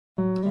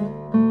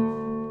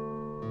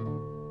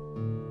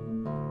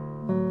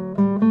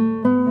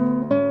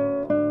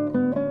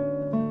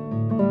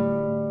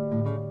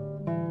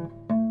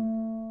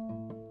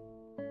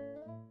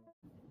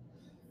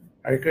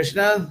Hare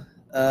Krishna,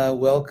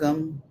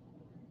 welcome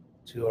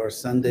to our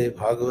Sunday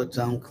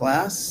Bhagavatam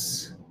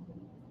class.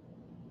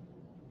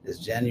 It's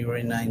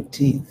January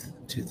 19th,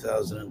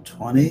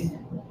 2020,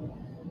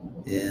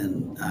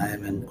 and I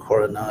am in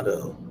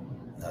Coronado,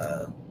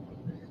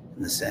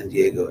 in the San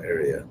Diego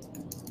area.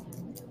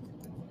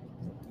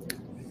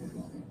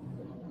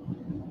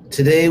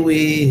 Today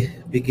we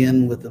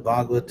begin with the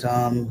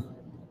Bhagavatam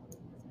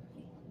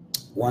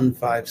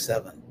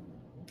 157.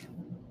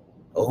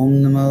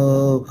 Om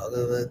Namo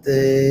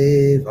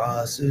Bhagavate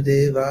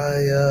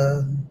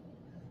Vasudevaya.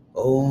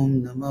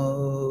 Om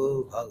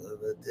Namo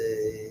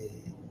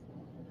Bhagavate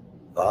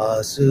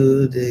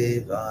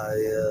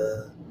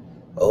Vasudevaya.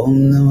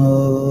 Om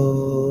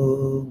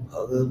Namo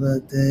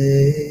Bhagavate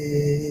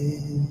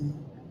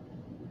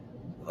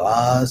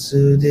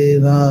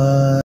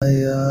Vasudevaya.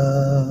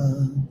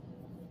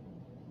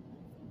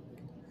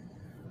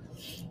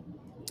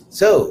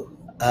 So,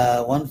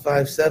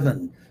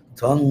 157.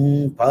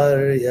 Tvang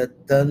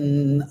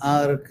paryatan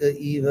arka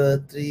iva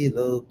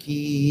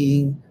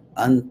triloki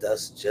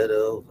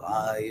antascharo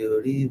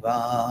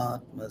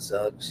vayurivatma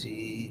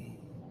sakshi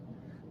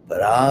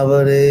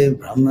paravare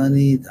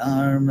brahmani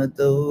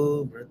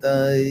dharmato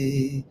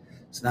vratai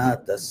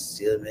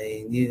snatasya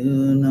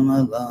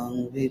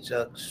menyunamalang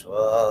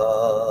vichakshva.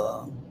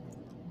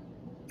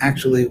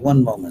 Actually,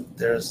 one moment.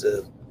 There's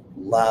a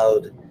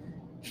loud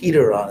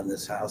heater on in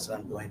this house, and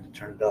I'm going to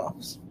turn it off.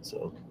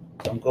 So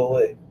don't go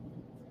away.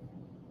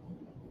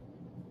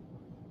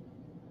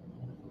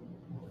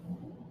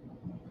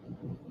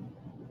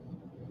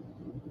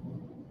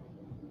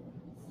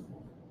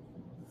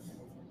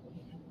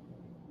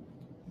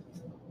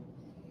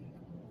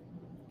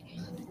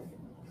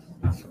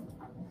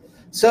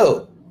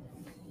 So,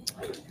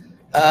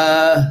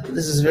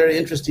 this is a very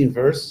interesting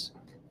verse,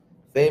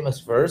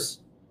 famous verse.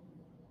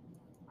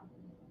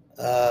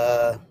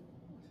 Tvang,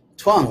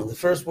 the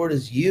first word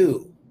is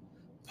you.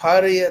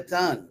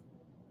 Pariyatan,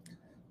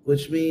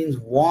 which means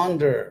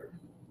wander,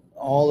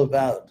 all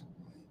about.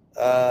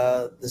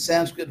 The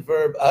Sanskrit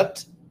verb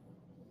at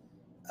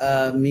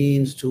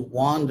means to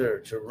wander,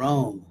 to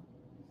roam.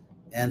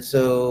 And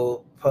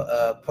so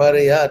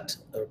pariyat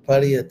or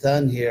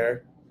pariyatan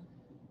here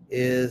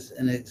is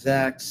an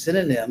exact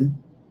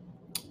synonym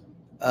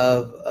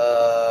of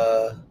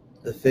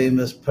the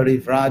famous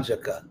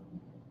parivrajaka.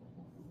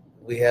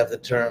 We have the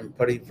term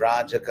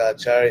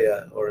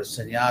parivrajaka or a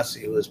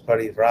sannyasi who is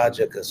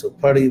parivrajaka. So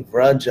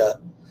parivraja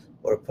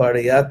or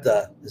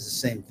pariyata is the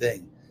same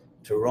thing,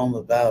 to roam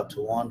about,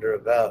 to wander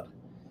about.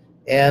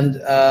 And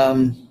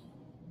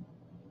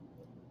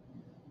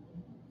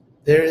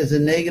there is a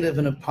negative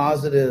and a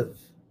positive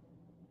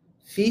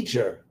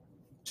feature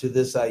to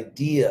this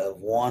idea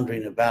of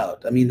wandering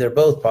about. I mean, they're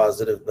both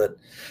positive, but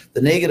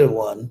the negative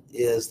one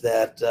is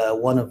that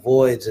one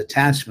avoids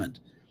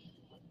attachment.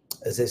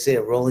 As they say,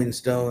 a rolling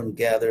stone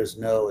gathers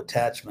no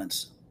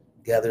attachments,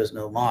 gathers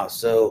no moss.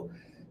 So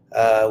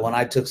when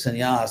I took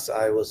sannyas,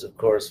 I was, of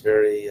course,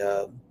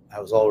 I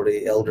was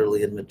already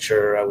elderly and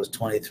mature. I was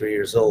 23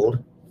 years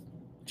old,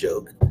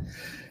 joke.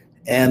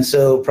 And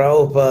so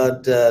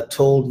Prabhupada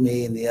told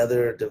me and the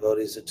other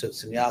devotees that took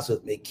sannyas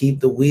with me, keep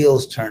the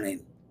wheels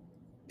turning.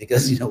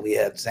 Because, we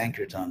had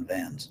Sankirtan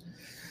vans.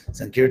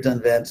 So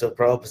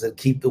Prabhupada said,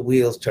 keep the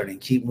wheels turning,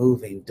 keep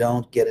moving,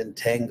 don't get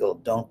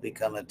entangled, don't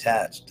become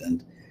attached.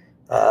 And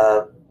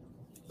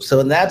so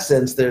in that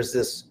sense, there's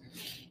this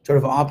sort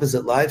of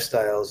opposite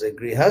lifestyles. A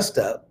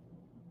grihasta,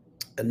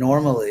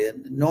 normally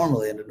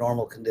under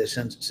normal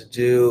conditions, to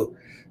do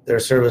their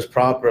service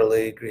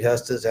properly,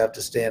 grihastas have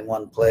to stay in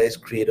one place,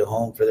 create a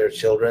home for their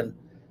children,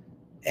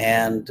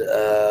 and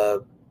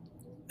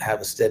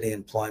have a steady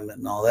employment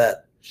and all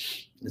that.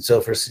 And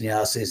so for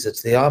sannyasis,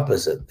 it's the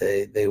opposite.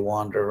 They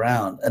wander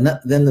around. And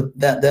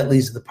that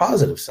leads to the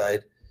positive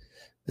side,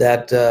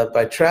 that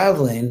by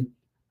traveling,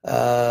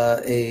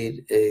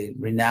 a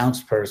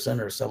renounced person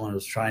or someone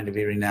who's trying to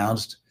be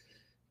renounced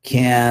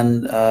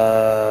can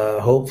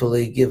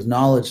hopefully give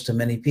knowledge to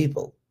many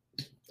people.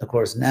 Of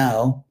course,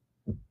 now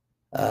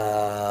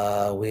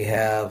we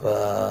have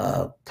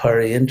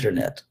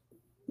pari-internet.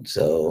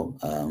 So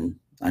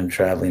I'm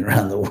traveling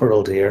around the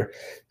world here,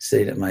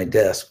 sitting at my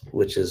desk,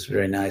 which is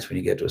very nice when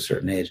you get to a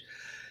certain age.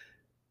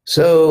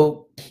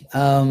 So,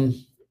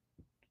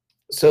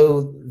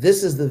 so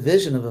this is the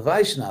vision of a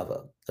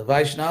Vaishnava. A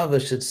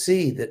Vaishnava should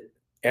see that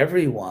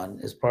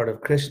everyone is part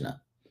of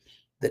Krishna,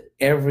 that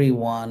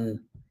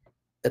everyone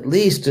at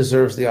least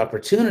deserves the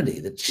opportunity,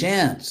 the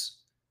chance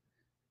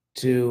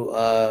to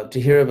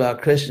hear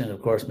about Krishna. And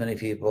of course, many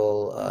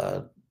people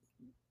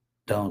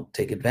don't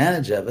take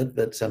advantage of it,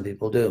 but some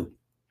people do.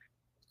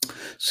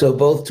 So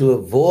both to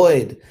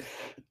avoid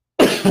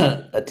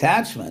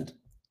attachment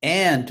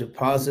and to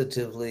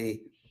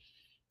positively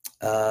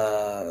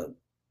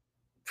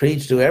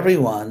preach to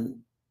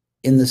everyone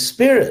in the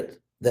spirit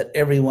that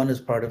everyone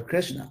is part of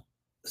Krishna.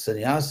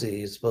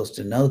 Sannyasi is supposed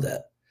to know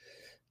that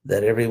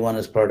everyone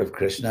is part of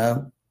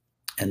Krishna,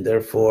 and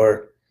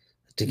therefore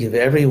to give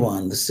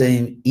everyone the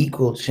same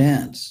equal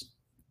chance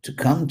to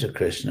come to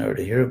Krishna or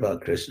to hear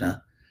about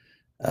Krishna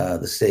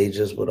the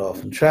sages would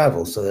often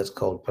travel. So that's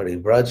called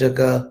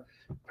parivrajaka,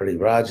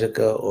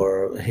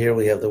 or here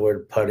we have the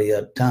word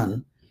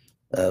pariyattan,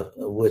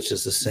 which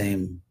is the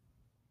same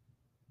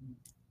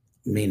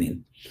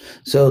meaning.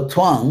 So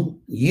twang,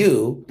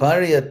 you,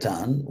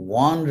 pariyattan,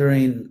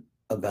 wandering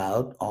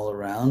about all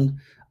around,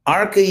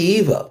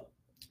 arkaiva,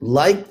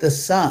 like the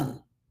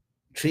sun,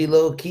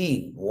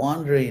 trilokin,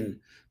 wandering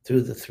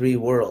through the three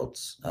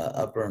worlds,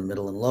 upper,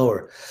 middle, and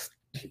lower.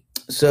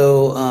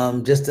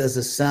 So just as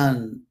the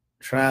sun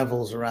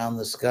travels around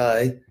the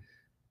sky,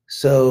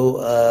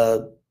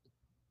 so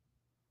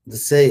the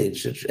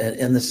sage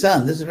and the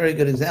sun, this is a very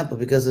good example,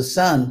 because the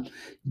sun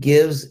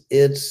gives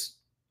its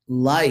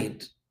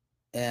light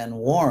and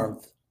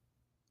warmth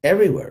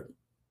everywhere.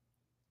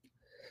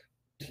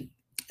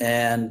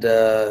 And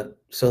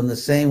so in the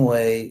same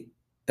way,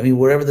 I mean,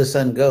 wherever the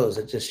sun goes,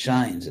 it just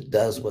shines. It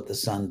does what the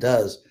sun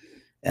does.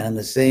 And in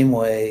the same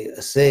way,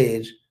 a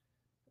sage,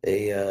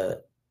 a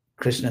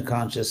Krishna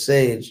conscious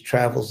sage,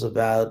 travels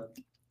about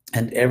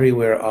and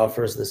everywhere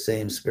offers the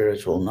same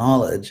spiritual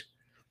knowledge,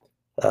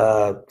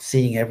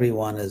 seeing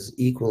everyone as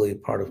equally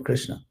part of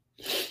Krishna.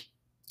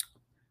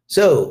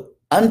 So,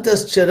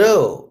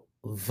 antascharo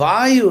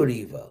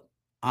vayuriva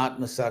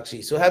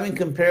atmasakshi. So having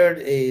compared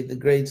the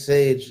great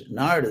sage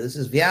Narada, this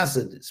is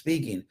Vyasa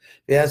speaking,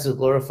 Vyasa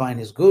glorifying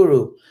his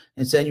guru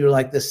and saying you're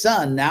like the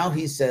sun. Now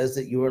he says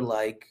that you are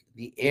like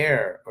the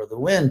air or the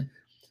wind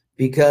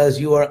because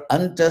you are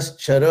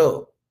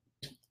antascharo.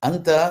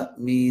 Anta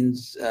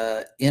means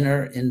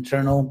inner,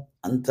 internal.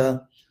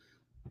 Anta.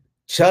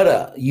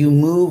 Chara, you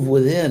move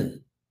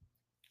within.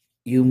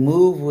 You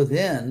move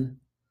within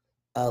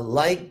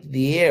like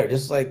the air,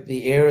 just like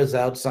the air is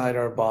outside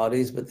our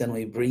bodies, but then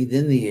we breathe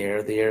in the air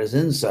is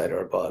inside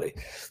our body.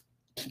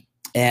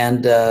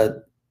 And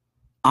Atma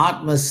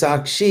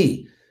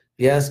Sakshi,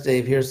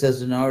 Vyasadeva here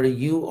says in Narada,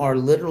 you are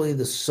literally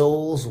the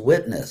soul's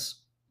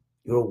witness.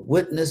 You're a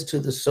witness to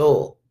the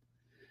soul.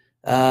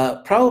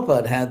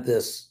 Prabhupada had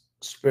this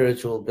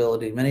spiritual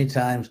ability. Many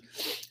times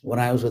when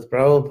I was with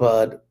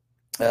Prabhupada,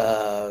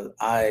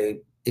 I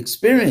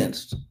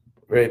experienced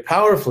very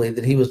powerfully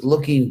that he was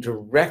looking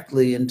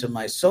directly into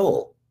my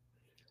soul.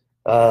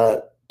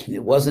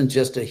 It wasn't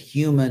just a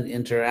human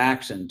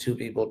interaction, two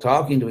people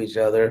talking to each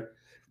other,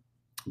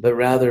 but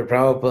rather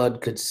Prabhupada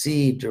could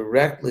see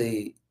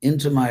directly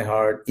into my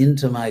heart,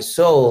 into my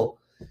soul,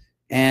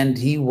 and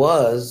he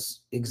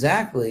was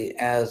exactly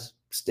as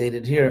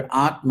stated here,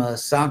 Atma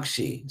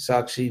Sakshi.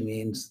 Sakshi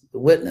means the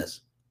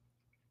witness.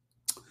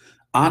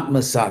 Atma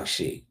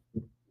Sakshi,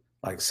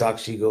 like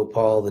Sakshi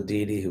Gopal, the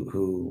deity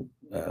who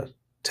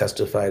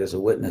testified as a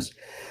witness.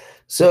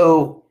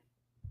 So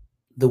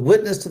the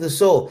witness to the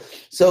soul.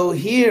 So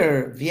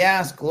here,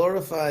 Vyas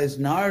glorifies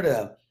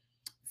Narada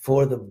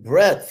for the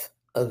breadth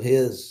of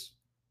his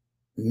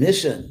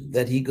mission,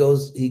 that he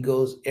goes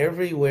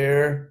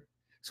everywhere.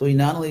 So he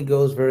not only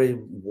goes very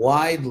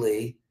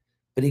widely,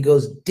 but he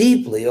goes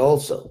deeply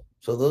also.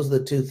 So those are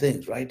the two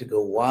things, right? To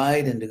go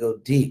wide and to go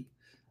deep.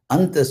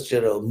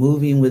 Antascharo,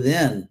 moving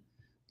within,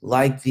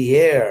 like the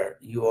air,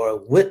 you are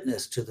a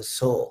witness to the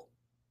soul.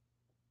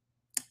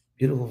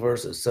 Beautiful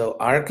verses. So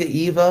Arka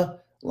Eva,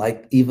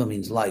 like Eva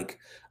means like.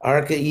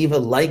 Arka Eva,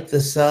 like the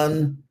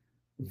sun.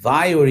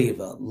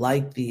 Vayuriva,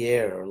 like the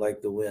air or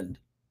like the wind.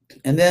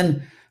 And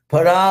then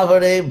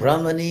Paravare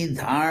Brahmani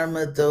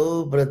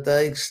Dharmato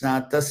Brataik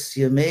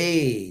Snatasya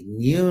Me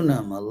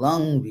Nyunam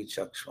Alang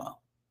Vichakshva.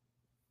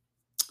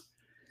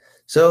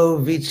 So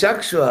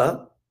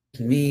Vichakshva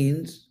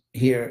means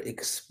here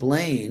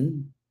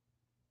explain,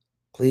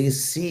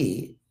 please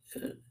see,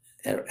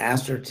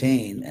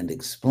 ascertain and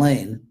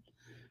explain.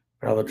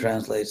 Prabhupada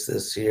translates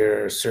this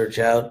here, search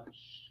out.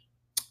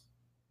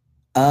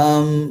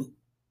 Nunam.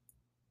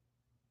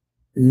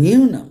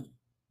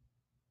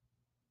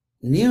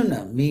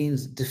 Nuna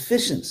means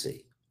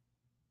deficiency.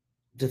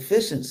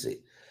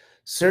 Deficiency.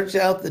 Search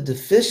out the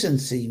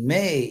deficiency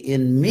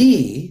in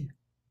me,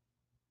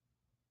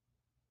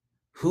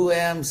 who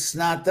am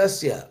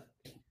snatasya,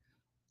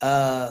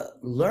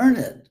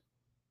 learned,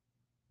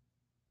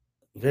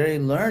 very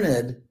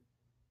learned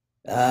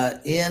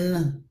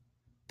in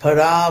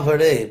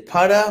paravare.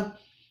 Para,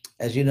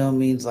 as you know,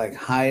 means like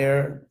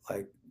higher,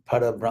 like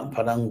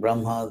parang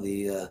Brahma,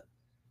 the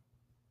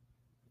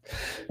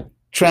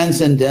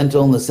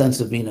transcendental in the sense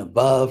of being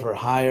above or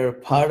higher,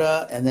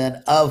 para, and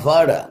then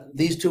avara.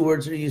 These two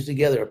words are used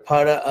together,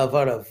 para,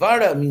 avara.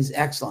 Vara means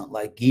excellent,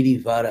 like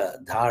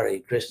Girivara,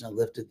 Dhari. Krishna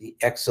lifted the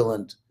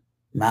excellent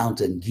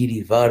mountain,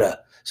 Girivara.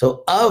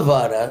 So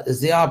avara is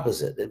the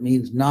opposite. It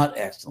means not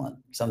excellent,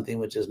 something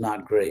which is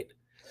not great.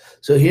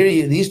 So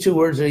here these two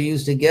words are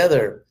used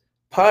together.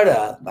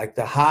 Para, like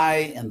the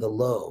high and the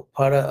low.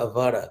 Para,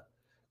 avara.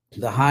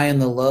 The high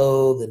and the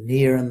low, the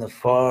near and the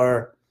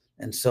far,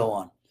 and so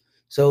on.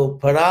 So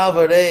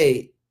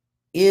paravare,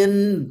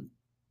 in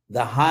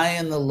the high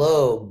and the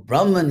low,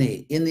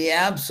 Brahmani, in the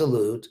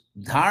absolute,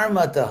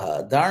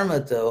 dharmataha,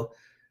 dharmato,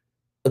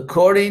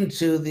 according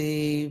to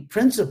the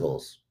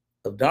principles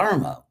of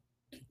dharma,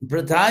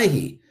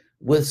 bratahi,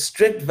 with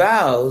strict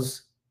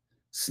vows,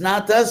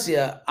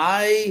 snatasya,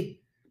 I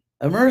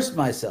immersed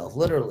myself,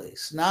 literally.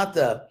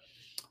 Snata,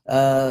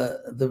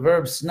 the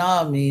verb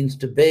sna means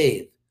to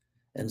bathe,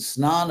 and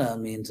snana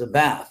means a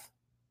bath.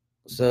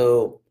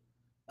 So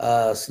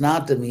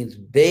snata means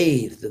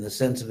bathed in the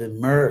sense of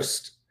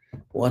immersed,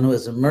 one who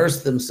has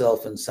immersed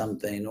themselves in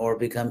something or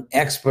become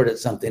expert at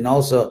something.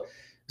 Also,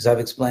 as I've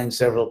explained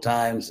several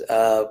times,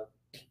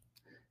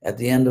 at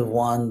the end of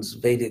one's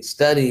Vedic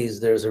studies,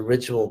 there's a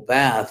ritual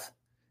bath.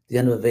 At the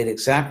end of a Vedic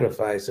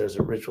sacrifice, there's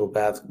a ritual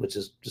bath, which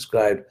is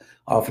described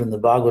often in the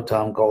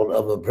Bhagavatam called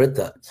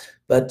Avabrita.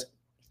 But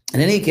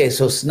in any case,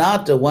 so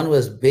snata, one who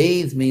has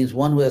bathed, means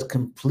one who has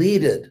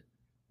completed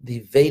the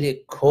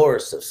Vedic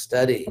course of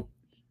study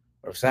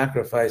or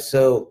sacrifice.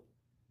 So,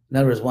 in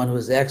other words, one who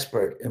is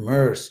expert,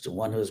 immersed,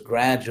 one who has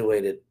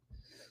graduated.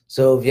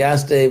 So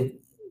Vyasadeva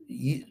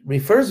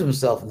refers to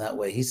himself in that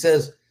way. He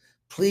says,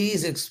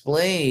 please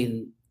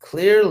explain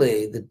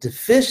clearly the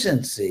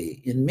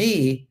deficiency in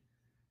me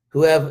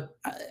who have,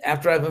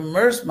 after I've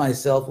immersed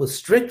myself with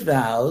strict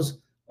vows,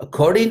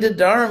 according to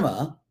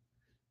Dharma,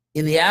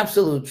 in the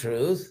absolute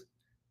truth,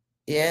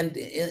 and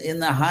in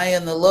the high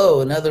and the low.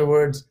 In other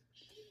words,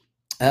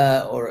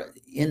 or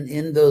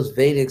in those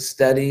Vedic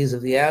studies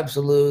of the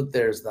absolute,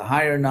 there's the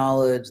higher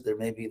knowledge, there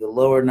may be the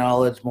lower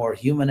knowledge, more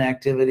human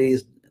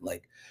activities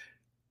like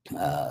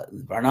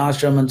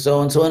varnashram and so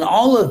on. So in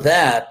all of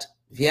that,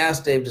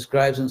 Vyasadeva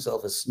describes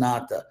himself as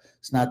snata,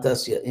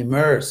 snatasya,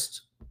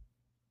 immersed,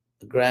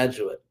 a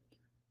graduate.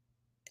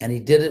 And he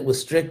did it with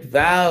strict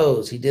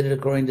vows. He did it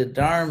according to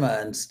Dharma,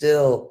 and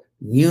still,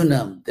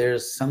 nunam,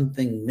 there's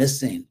something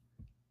missing,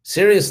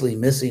 seriously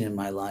missing in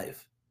my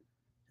life.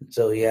 And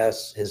so he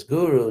asks his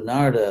guru,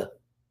 Narada,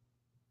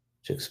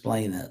 to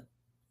explain it.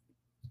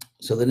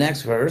 So the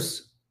next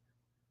verse,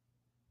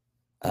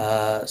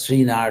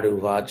 Sri Narada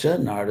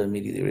Uvacha, Narada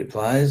immediately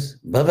replies,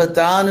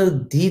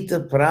 Bhavatanu Dita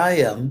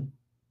Prayam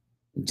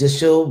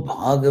Jisho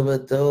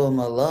Bhagavato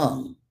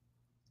Malam.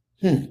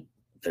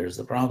 There's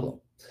the problem.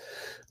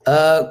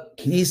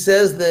 He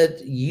says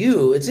that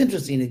you, it's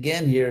interesting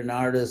again here,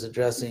 Narada is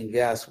addressing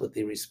Vyas with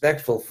the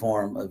respectful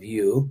form of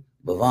you,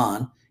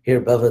 Bhavan, here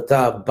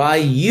Bhavata, by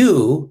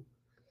you,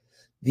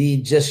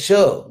 the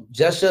Jasho.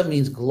 Jasha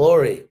means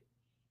glory.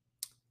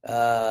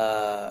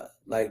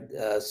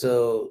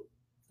 So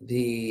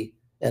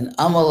and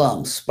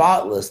Amalam,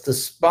 spotless, the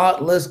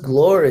spotless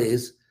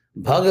glories,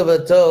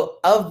 Bhagavato,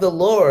 of the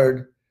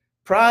Lord,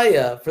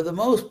 Praya, for the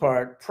most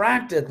part,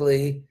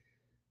 practically,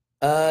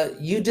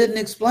 you didn't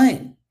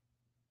explain.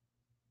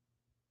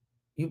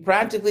 You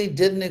practically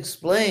didn't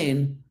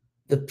explain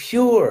the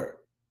pure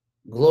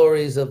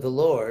glories of the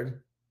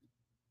Lord.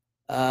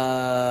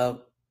 And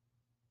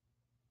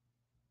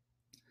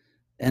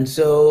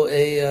so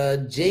a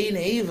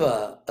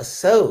Jaineva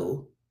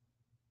aso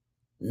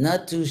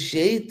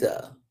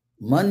natusheta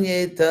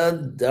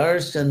manyeta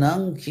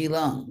darshanam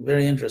kilang.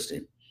 Very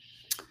interesting.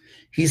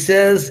 He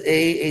says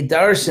a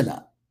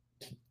darshana,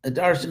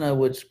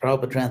 which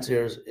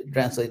Prabhupada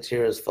translates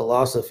here as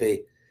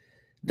philosophy.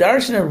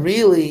 Darshana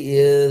really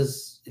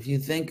is, if you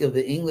think of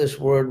the English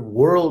word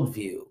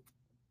worldview,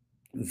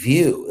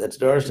 view, that's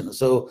darshana.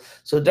 So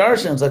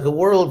darshana is like a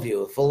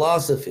worldview, a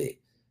philosophy,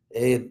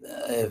 a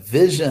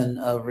vision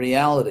of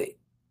reality.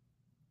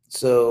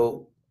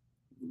 So,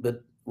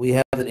 but we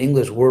have an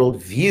English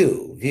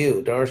worldview,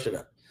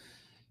 darshana.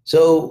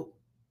 So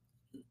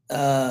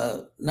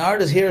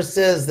Narada here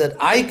says that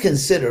I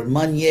consider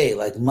manye,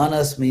 like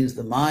manas means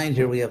the mind.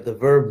 Here we have the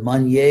verb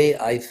manye,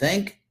 I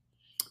think,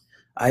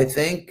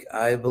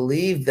 I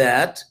believe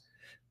that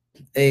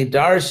a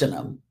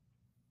darshanam,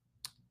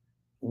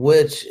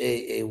 which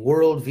a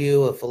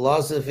worldview, a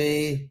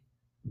philosophy,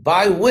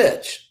 by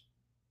which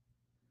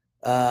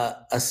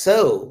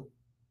aso,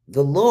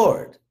 the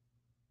Lord,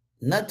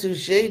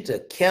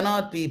 natusheta,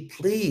 cannot be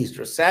pleased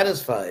or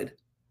satisfied,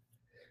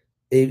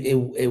 a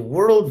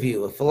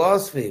worldview, a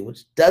philosophy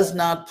which does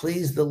not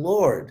please the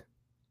Lord,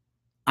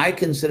 I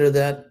consider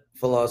that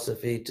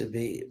philosophy to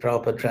be,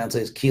 Prabhupada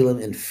translates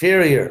kilam,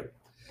 inferior.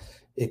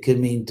 It could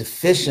mean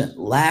deficient,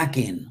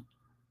 lacking,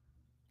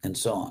 and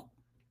so on.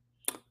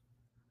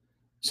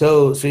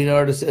 So Sri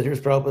Narada said, here's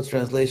Prabhupada's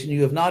translation,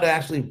 you have not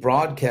actually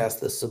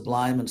broadcast the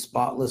sublime and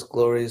spotless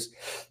glories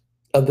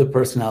of the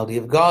personality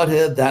of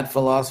Godhead. That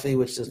philosophy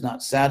which does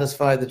not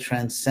satisfy the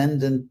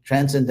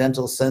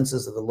transcendental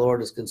senses of the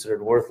Lord is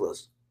considered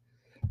worthless.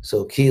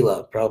 So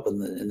kila,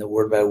 Prabhupada in the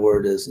word by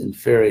word is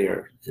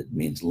inferior. It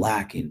means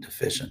lacking,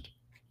 deficient.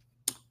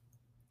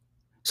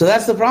 So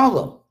that's the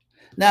problem.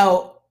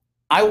 Now,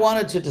 I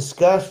wanted to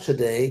discuss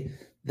today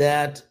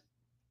that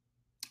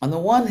on the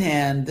one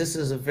hand, this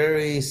is a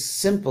very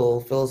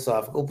simple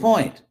philosophical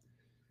point,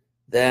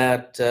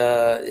 that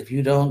if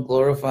you don't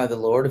glorify the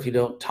Lord, if you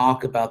don't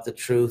talk about the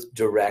truth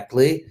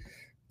directly,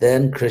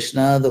 then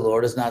Krishna, the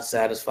Lord, is not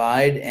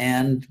satisfied,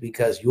 and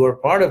because you are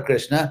part of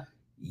Krishna,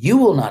 you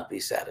will not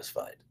be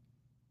satisfied.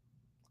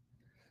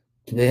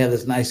 They have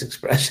this nice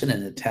expression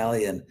in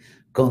Italian,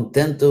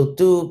 contento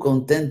tu,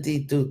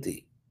 contenti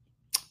tutti,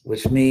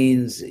 which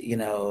means,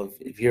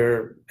 if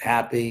you're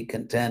happy,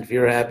 content, if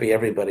you're happy,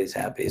 everybody's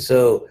happy.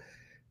 So,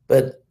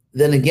 but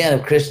then again,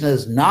 if Krishna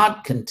is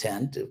not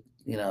content,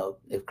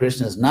 if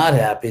Krishna is not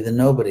happy, then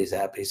nobody's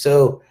happy.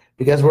 So,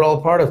 because we're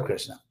all part of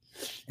Krishna.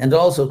 And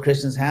also,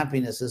 Krishna's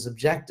happiness is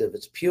objective,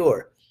 it's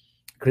pure.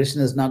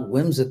 Krishna is not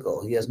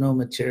whimsical. He has no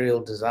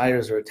material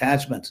desires or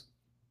attachments.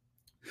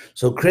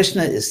 So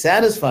Krishna is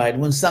satisfied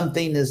when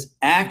something is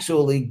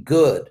actually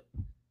good,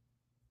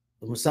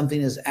 when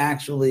something is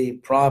actually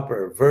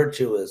proper,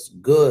 virtuous,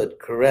 good,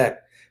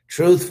 correct,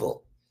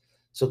 truthful.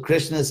 So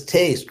Krishna's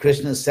taste,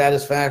 Krishna's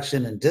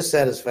satisfaction and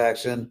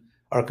dissatisfaction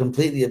are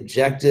completely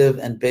objective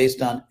and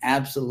based on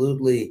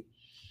absolutely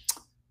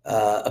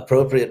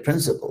appropriate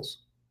principles.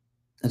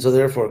 And so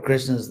therefore,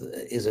 Krishna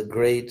is a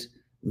great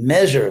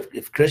measure.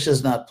 If Krishna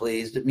is not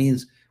pleased, it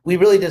means we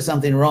really did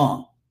something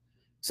wrong.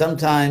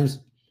 Sometimes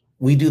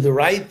we do the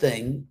right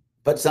thing,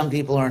 but some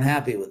people aren't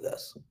happy with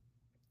us.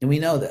 And we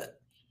know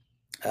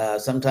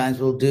that. Sometimes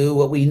we'll do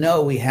what we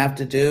know we have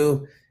to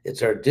do.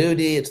 It's our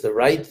duty. It's the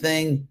right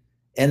thing.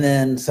 And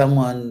then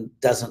someone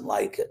doesn't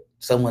like it.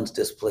 Someone's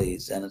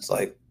displeased. And it's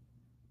like,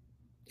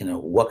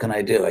 what can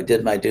I do? I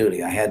did my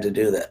duty. I had to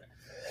do that.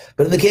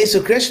 But in the case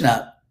of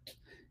Krishna,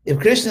 if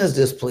Krishna is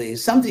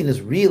displeased, something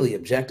is really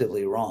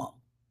objectively wrong.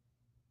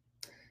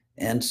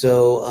 And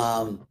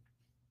so,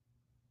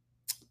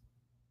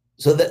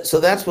 so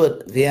that's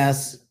what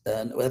that's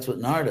what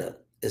Narada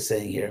is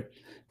saying here.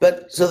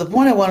 But so the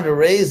point I wanted to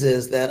raise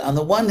is that on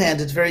the one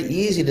hand, it's very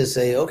easy to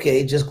say,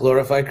 okay, just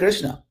glorify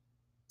Krishna.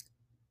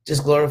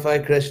 Just glorify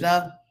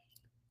Krishna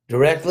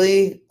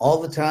directly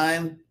all the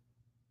time,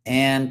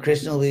 and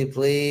Krishna will be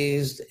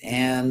pleased,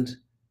 and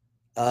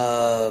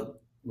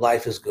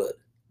life is good.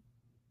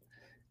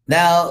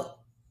 Now,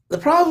 the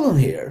problem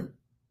here,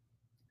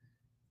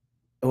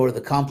 or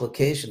the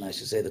complication, I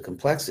should say, the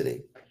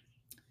complexity,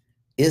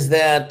 is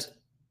that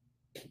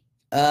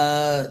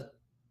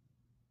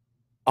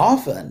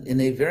often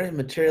in a very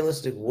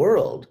materialistic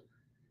world,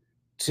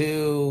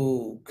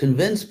 to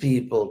convince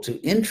people,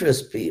 to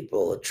interest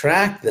people,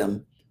 attract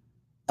them,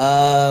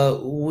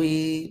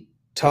 we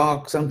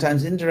talk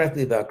sometimes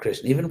indirectly about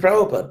Krishna. Even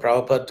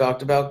Prabhupada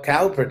talked about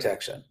cow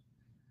protection,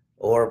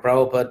 or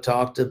Prabhupada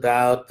talked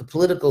about the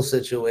political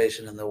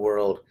situation in the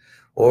world,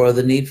 or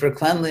the need for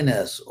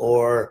cleanliness,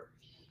 or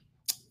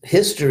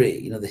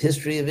history, the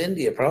history of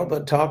India.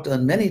 Prabhupada talked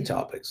on many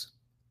topics.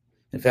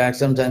 In fact,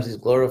 sometimes he's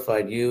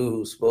glorified you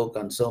who spoke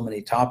on so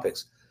many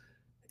topics.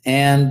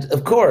 And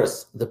of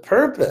course, the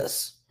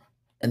purpose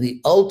and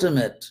the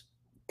ultimate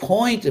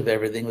point of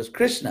everything was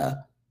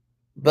Krishna,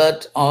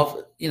 but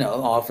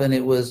often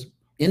it was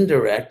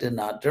indirect and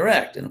not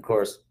direct. And of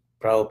course,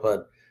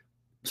 Prabhupada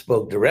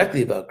spoke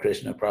directly about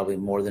Krishna probably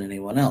more than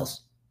anyone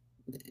else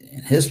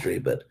in history,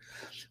 but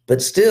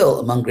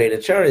still among great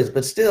acharyas,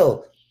 but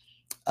still.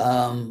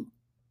 So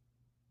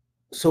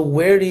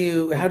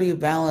how do you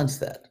balance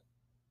that?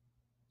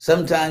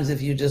 Sometimes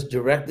if you just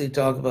directly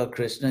talk about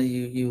Krishna,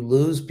 you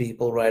lose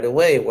people right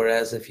away.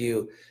 Whereas if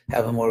you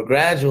have a more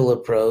gradual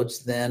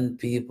approach, then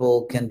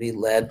people can be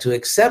led to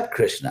accept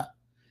Krishna.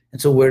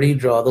 And so where do you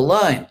draw the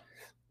line?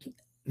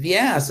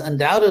 Vyas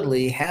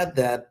undoubtedly had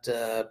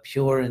that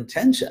pure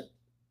intention.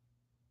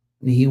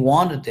 I mean, he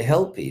wanted to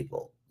help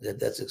people.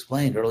 That's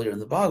explained earlier in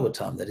the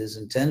Bhagavatam, that his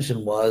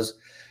intention was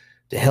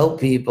to help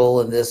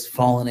people in this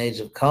fallen age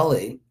of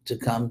Kali to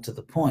come to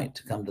the point,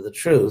 to come to the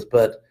truth.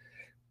 But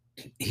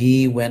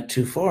he went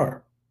too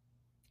far.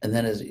 And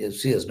then as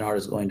Narada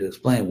is going to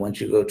explain, once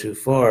you go too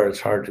far, it's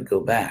hard to go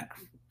back.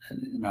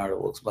 And Narada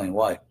will explain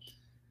why.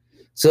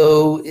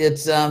 So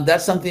it's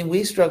that's something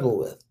we struggle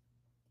with.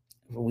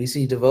 We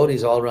see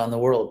devotees all around the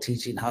world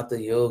teaching Hatha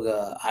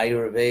Yoga,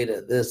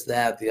 Ayurveda, this,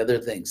 that, the other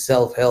thing,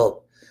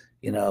 self-help,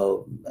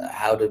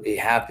 how to be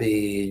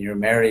happy in your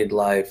married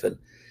life. And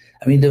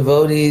I mean,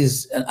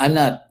 devotees, and I'm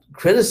not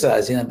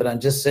criticizing them, but I'm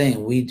just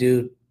saying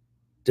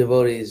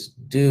devotees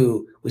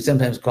we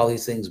sometimes call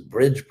these things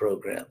bridge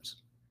programs.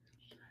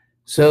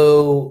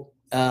 So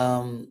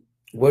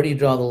where do you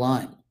draw the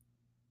line?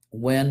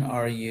 When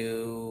are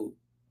you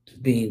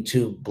being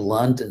too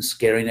blunt and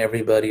scaring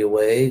everybody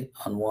away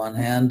on one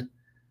hand?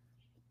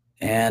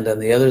 And on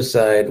the other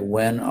side,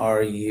 when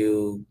are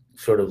you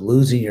sort of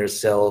losing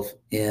yourself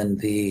in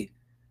the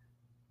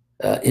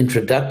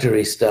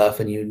introductory stuff,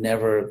 and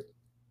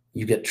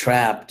you get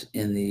trapped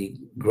in the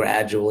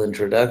gradual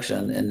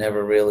introduction and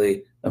never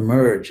really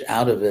emerge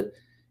out of it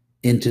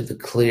into the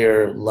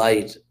clear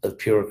light of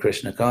pure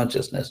Krishna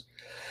consciousness.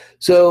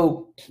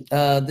 So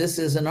this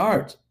is an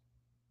art.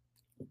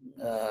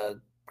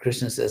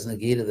 Krishna says in the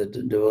Gita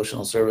that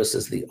devotional service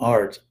is the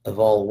art of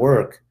all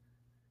work.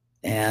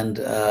 And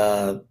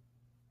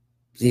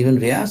even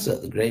Vyasa,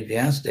 the great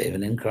Vyasadeva,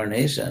 an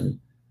incarnation,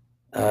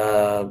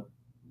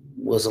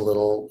 was a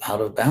little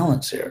out of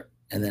balance here.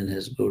 And then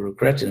his guru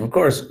corrected him. Of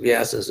course,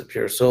 Vyasa is a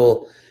pure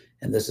soul,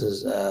 and this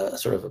is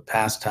sort of a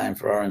pastime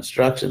for our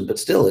instruction, but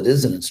still it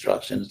is an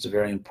instruction. It's a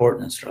very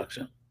important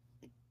instruction.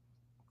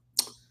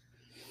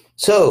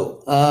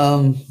 So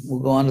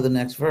we'll go on to the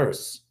next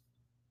verse.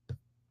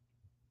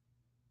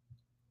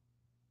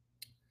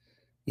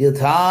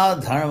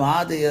 Yatha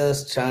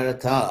dharmadiyas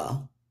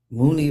charata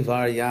muni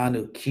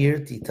varyanu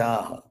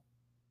kirtitaha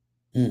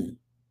Hmm.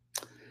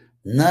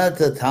 Na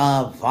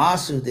tatha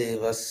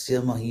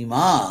vasudevasya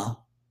mahima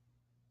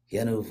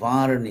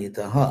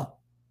yanuvaranitaha.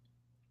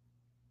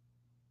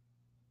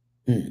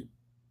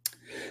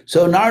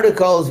 So Narada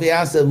calls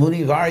Vyasa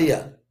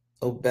Munivarya,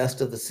 O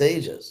best of the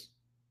sages.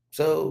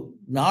 So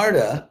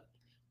Narada,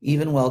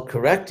 even while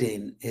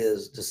correcting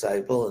his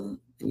disciple and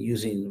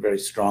using very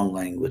strong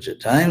language at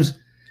times,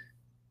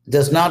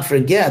 does not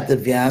forget that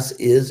Vyasa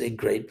is a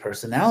great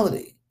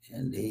personality.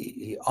 And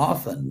he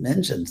often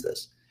mentions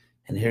this.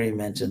 And here he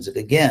mentions it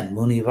again,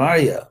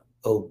 Munivarya,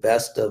 O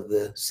best of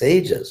the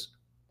sages.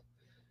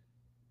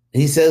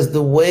 He says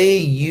the way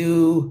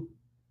you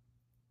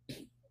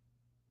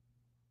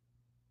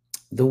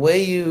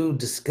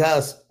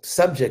discuss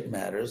subject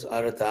matters,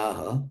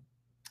 arataha,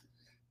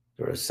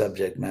 or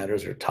subject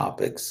matters or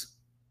topics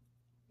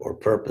or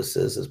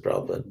purposes, as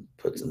Prabhupada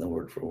puts in the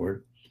word for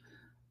word,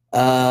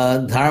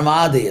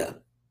 dharmadya.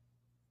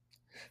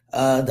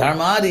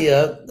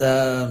 Dharmadya,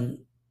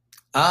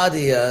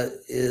 adya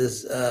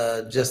is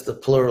just the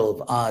plural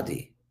of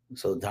adi,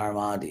 so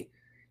dharmadya.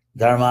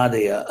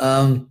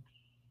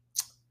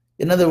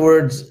 In other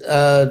words,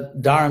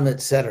 dharma,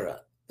 etc.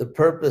 The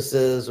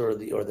purposes or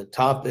the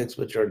topics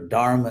which are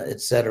dharma,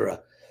 etc.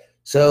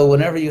 So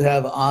whenever you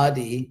have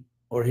adi,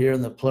 or here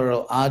in the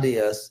plural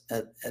adias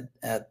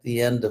at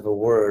the end of a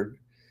word,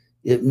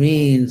 it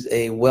means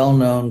a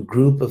well-known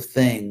group of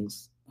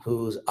things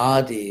whose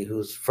adi,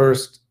 whose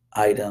first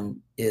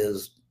item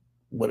is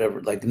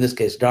whatever, like in this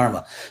case,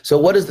 dharma. So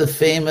what is the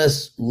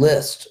famous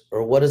list,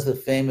 or what is the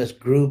famous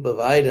group of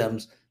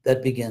items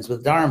that begins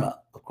with dharma?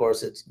 Of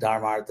course, it's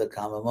dharmartha,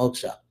 kama,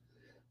 moksha.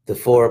 The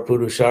four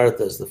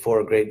purusharthas, the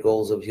four great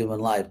goals of human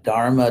life.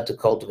 Dharma, to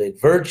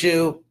cultivate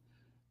virtue.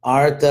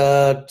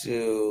 Artha,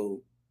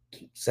 to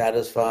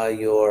satisfy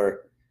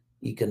your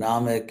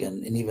economic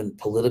and even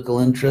political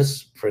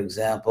interests. For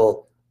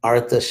example,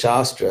 Artha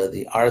Shastra,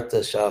 the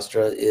Artha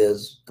Shastra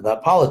is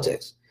about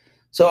politics.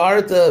 So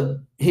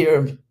Artha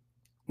here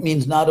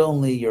means not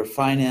only your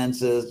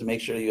finances, to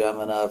make sure you have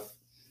enough,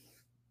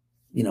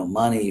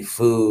 money,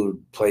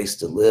 food, place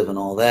to live, and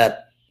all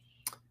that.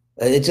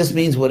 It just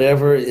means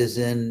whatever is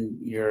in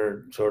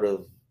your sort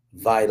of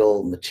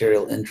vital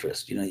material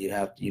interest. You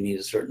need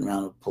a certain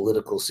amount of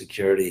political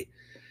security.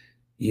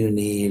 You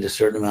need a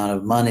certain amount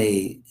of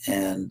money,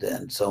 and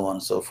so on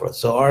and so forth.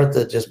 So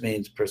artha just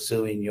means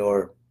pursuing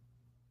your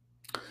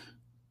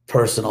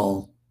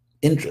personal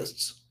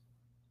interests.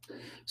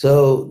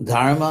 So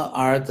dharma,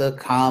 artha,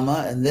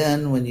 kama, and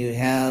then when you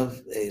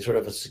have a sort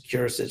of a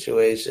secure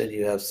situation,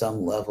 you have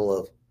some level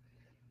of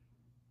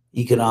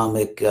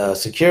economic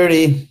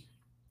security,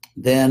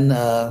 then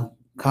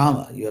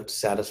kama, you have to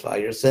satisfy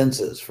your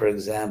senses. For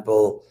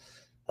example,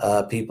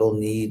 people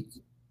need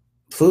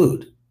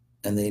food,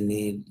 and they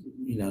need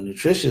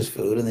nutritious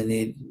food, and they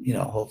need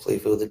hopefully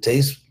food that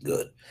tastes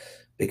good,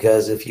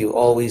 because if you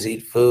always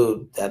eat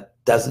food that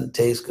doesn't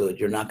taste good,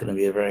 you're not going to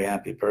be a very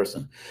happy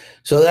person.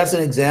 So that's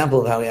an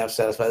example of how we have to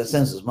satisfy the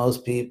senses.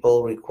 Most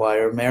people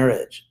require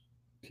marriage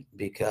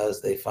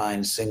because they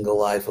find single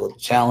life a little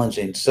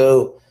challenging.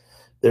 So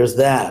there's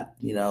that,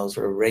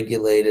 sort of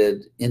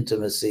regulated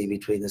intimacy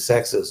between the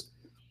sexes.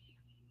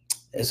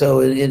 And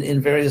so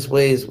in various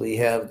ways, we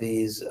have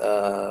these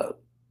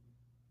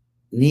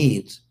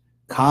needs.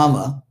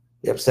 Kama,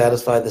 you have to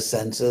satisfy the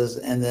senses,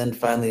 and then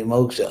finally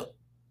moksha.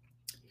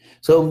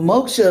 So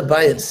moksha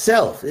by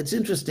itself, it's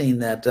interesting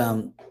that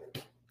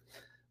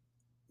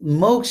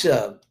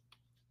moksha,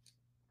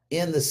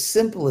 in the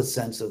simplest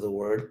sense of the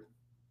word,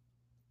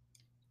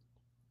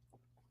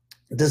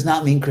 does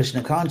not mean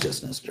Krishna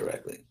consciousness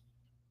directly,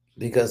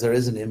 because there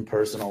is an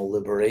impersonal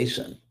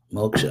liberation,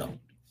 moksha.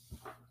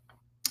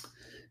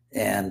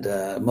 And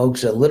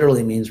moksha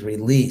literally means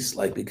release,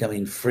 like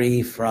becoming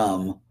free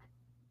from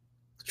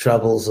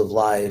troubles of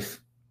life.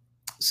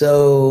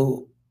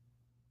 So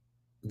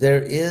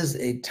there is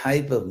a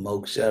type of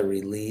moksha,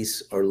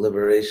 release or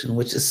liberation,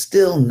 which is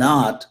still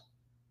not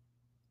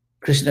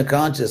Krishna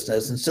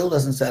consciousness and still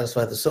doesn't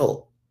satisfy the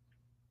soul.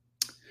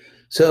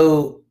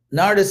 So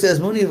Narada says,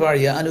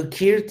 Munivarya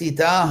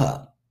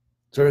anukirtitaha,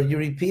 sort of you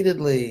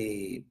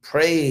repeatedly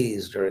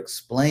praised or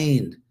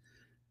explained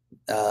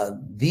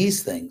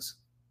these things.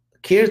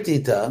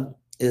 Kirtita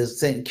is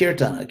saying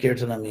kirtana.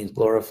 Kirtana means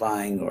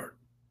glorifying or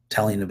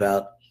telling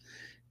about.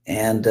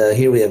 And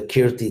here we have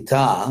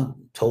kirtita,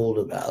 told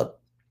about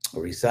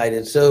or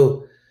recited.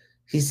 So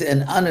he said,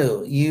 and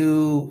Anu,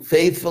 you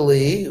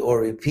faithfully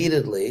or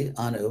repeatedly,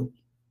 Anu,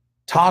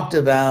 talked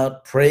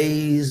about,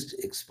 praised,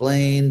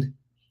 explained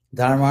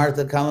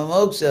dharmartha, kama,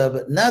 moksha,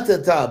 but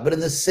natata, but in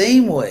the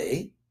same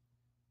way,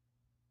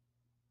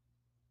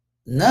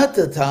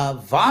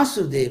 natata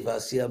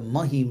vasudevasya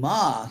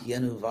mahima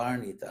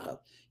yanuvarnita.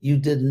 You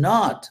did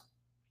not,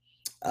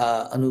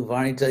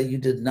 anuvarnita, you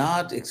did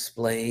not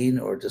explain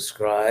or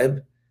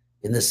describe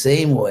in the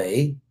same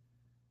way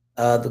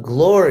the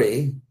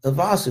glory of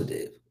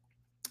Vasudeva.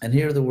 And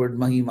here the word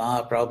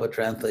mahima, Prabhupada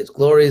translates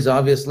glory, is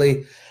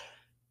obviously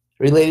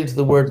related to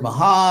the word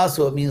maha,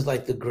 so it means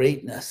like the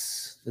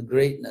greatness or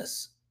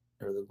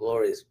the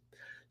glories.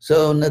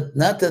 So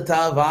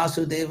natata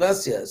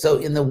vasudevasya. So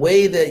in the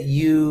way that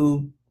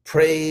you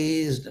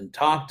praised and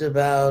talked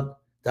about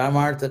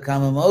dharmartha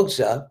kama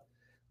moksha,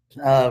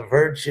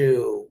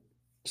 virtue,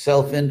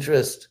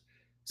 self-interest,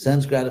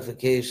 sense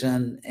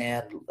gratification,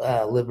 and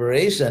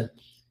liberation,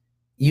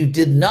 you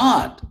did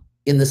not,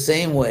 in the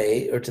same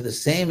way or to the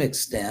same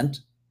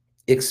extent,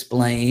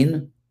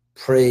 explain,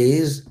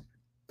 praise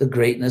the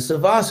greatness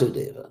of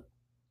Vasudeva.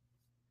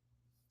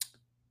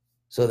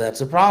 So that's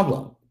a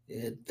problem.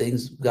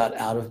 Things got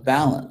out of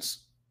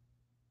balance.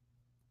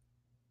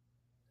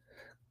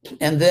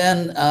 And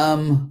then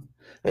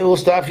we'll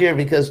stop here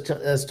because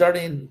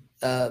starting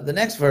the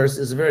next verse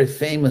is a very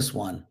famous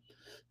one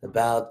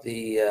about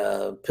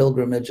the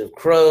pilgrimage of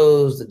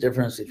crows, the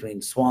difference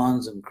between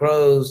swans and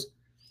crows,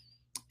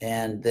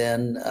 and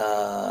then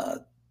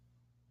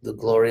the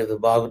glory of the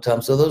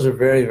Bhagavatam. So those are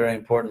very, very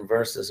important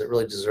verses that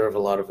really deserve a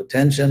lot of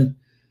attention.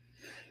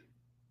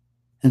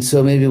 And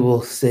so maybe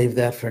we'll save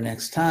that for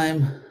next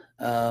time.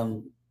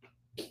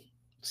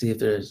 See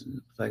if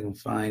I can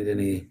find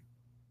any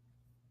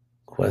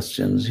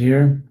questions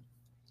here.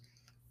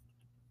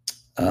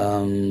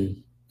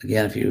 Again,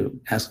 if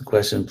you ask a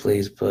question,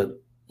 please put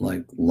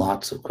like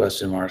lots of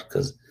question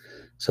marks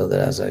so that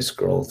as I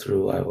scroll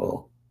through, I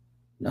will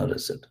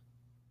notice it.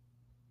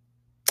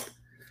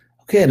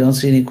 Okay, I don't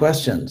see any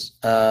questions.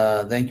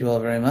 Thank you all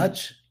very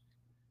much.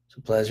 It's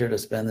a pleasure to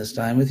spend this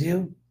time with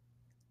you.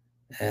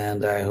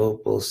 And I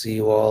hope we'll see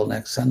you all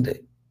next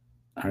Sunday.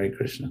 Hare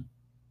Krishna.